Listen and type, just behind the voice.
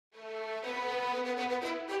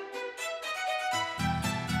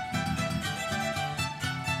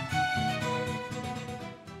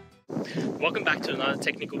Welcome back to another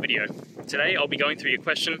technical video. Today I'll be going through your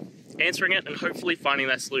question, answering it, and hopefully finding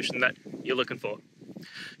that solution that you're looking for.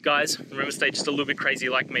 Guys, remember to stay just a little bit crazy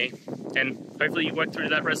like me, and hopefully you work through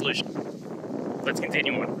that resolution. Let's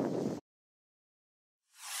continue on.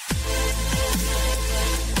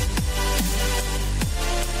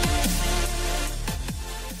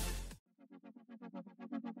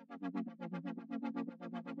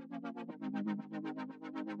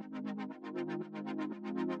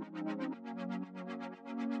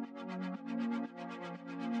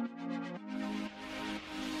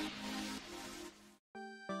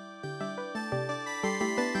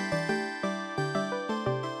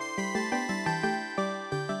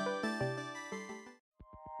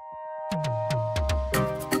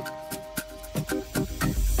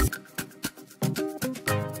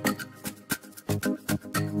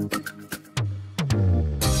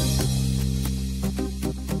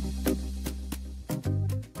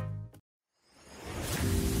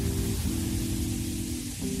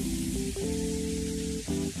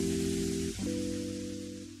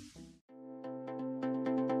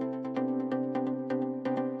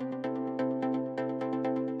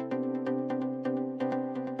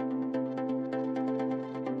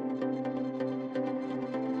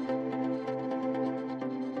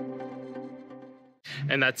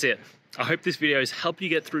 And that's it. I hope this video has helped you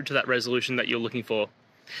get through to that resolution that you're looking for.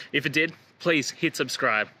 If it did, please hit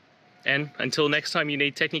subscribe. And until next time you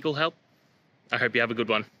need technical help, I hope you have a good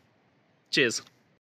one. Cheers.